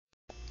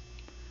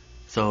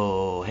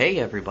So, hey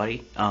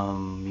everybody.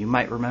 You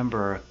might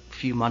remember a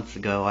few months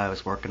ago I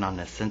was working on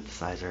this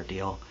synthesizer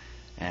deal,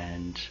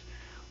 and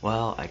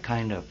well, I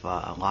kind of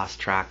lost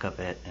track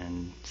of it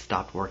and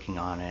stopped working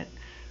on it.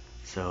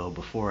 So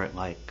before it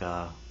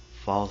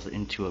falls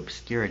into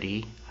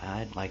obscurity,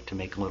 I'd like to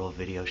make a little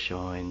video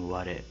showing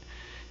what it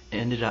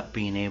ended up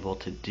being able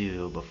to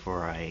do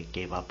before I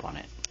gave up on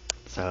it.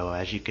 So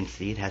as you can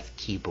see, it has a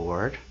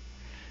keyboard,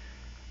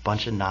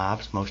 bunch of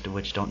knobs, most of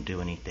which don't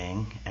do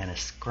anything, and a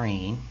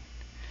screen.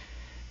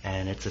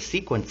 And it's a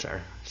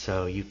sequencer,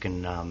 so you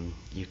can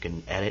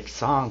edit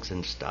songs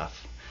and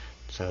stuff.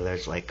 So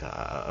there's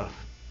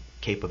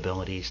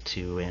capabilities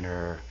to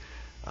enter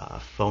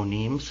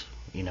phonemes,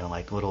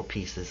 like little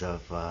pieces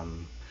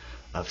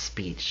of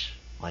speech,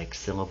 like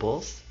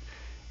syllables,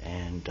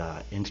 and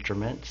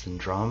instruments and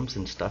drums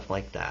and stuff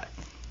like that.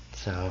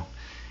 So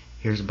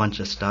here's a bunch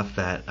of stuff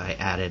that I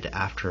added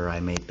after I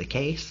made the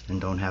case and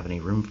don't have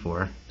any room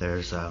for.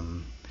 There's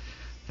an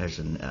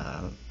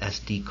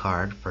SD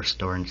card for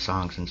storing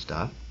songs and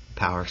stuff,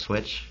 power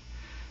switch,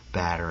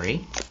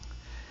 battery.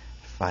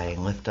 If I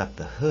lift up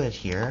the hood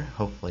here,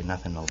 hopefully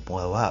nothing will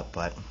blow up,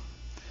 but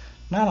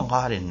not a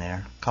lot in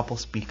there. A couple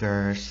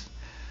speakers,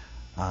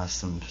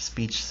 some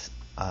speech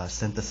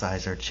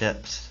synthesizer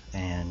chips,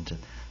 and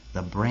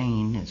the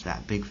brain is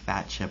that big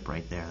fat chip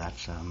right there.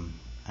 That's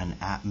an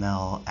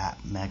Atmel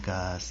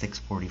Atmega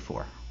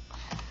 644.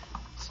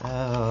 So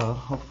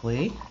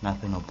hopefully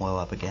nothing will blow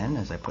up again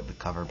as I put the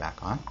cover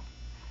back on.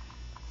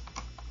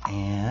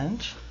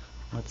 And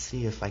let's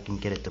see if I can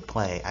get it to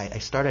play. I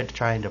started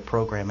trying to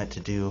program it to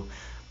do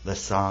the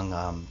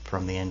song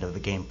from the end of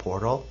the game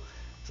Portal,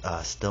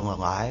 Still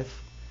Alive.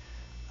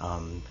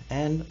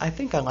 And I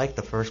think I like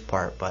the first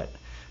part, but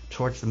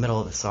towards the middle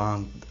of the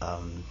song,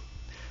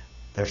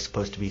 there's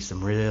supposed to be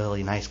some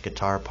really nice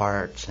guitar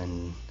parts,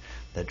 and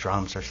the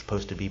drums are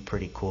supposed to be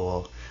pretty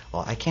cool.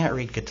 Well, I can't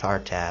read guitar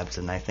tabs,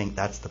 and I think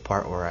that's the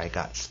part where I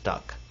got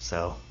stuck.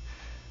 So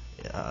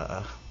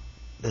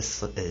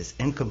this is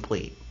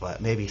incomplete,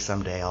 but maybe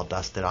someday I'll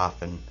dust it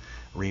off and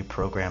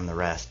reprogram the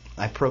rest.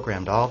 I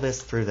programmed all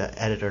this through the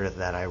editor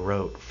that I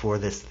wrote for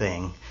this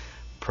thing,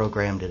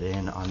 programmed it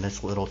in on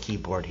this little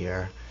keyboard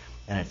here,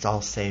 and it's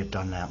all saved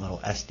on that little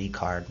SD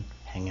card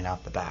hanging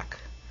out the back.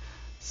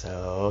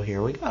 So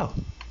here we go.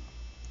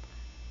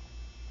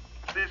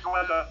 This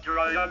was a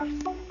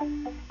triumph.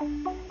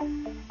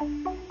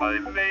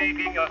 I'm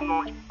making a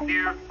lot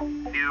near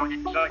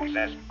huge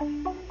success.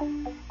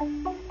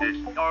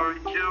 It's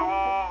hard to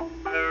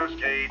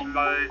overstate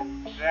my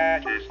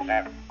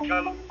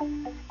satisfaction.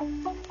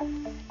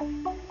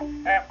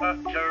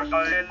 Amateur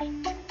science.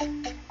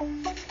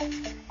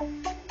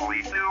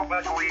 We do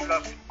what we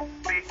love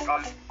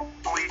because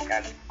we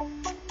can.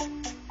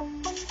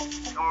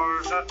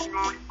 You're the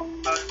truth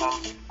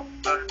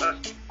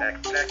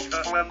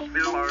excellence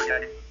will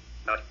argue,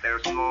 but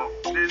there's no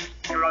sense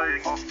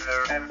trying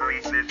over every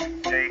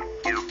mistake.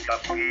 You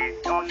just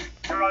keep on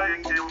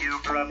trying till you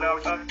run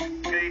out of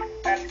cake,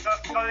 and the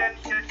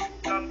science is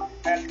done,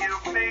 and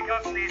you make a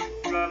clean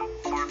run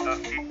for the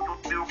people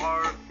who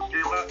are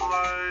still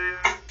alive.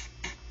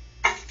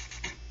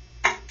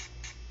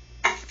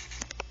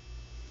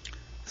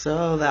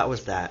 So that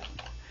was that.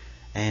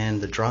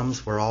 And the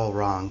drums were all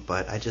wrong,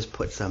 but I just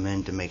put some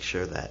in to make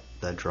sure that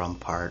the drum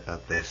part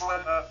of this...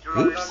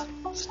 Oops,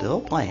 still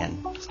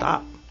playing.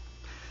 Stop.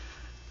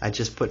 I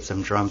just put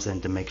some drums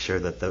in to make sure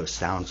that those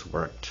sounds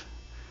worked.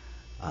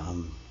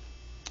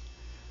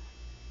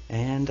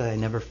 And I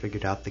never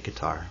figured out the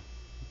guitar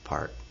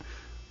part,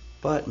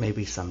 but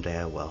maybe someday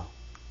I will.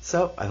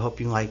 So I hope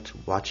you liked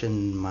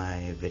watching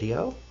my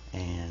video,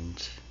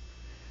 and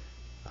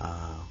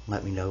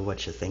let me know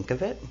what you think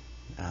of it.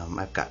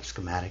 I've got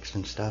schematics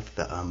and stuff.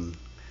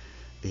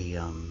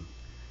 The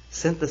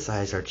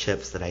synthesizer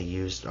chips that I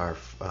used are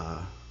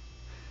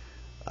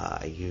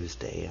I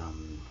used a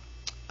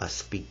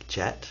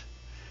Speakjet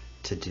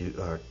to do,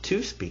 or two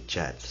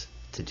Speakjets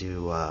to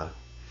do.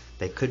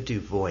 They could do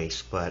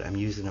voice, but I'm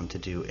using them to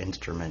do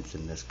instruments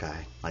in this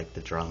guy, like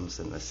the drums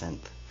and the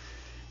synth.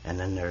 And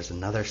then there's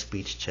another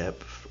speech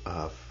chip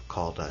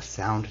called a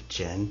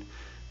Soundgin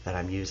that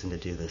I'm using to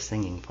do the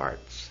singing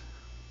parts.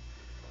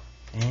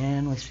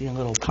 And we see a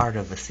little part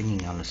of the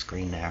singing on the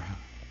screen there.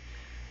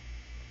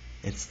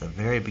 It's the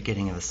very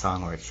beginning of the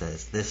song where it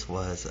says, "This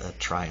was a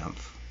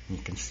triumph." And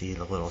you can see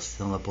the little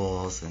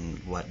syllables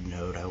and what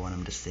note I want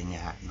them to sing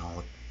at and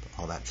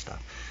all that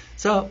stuff.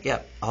 So,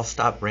 yeah, I'll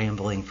stop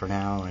rambling for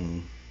now,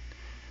 and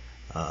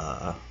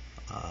I'll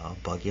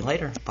bug you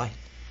later. Bye.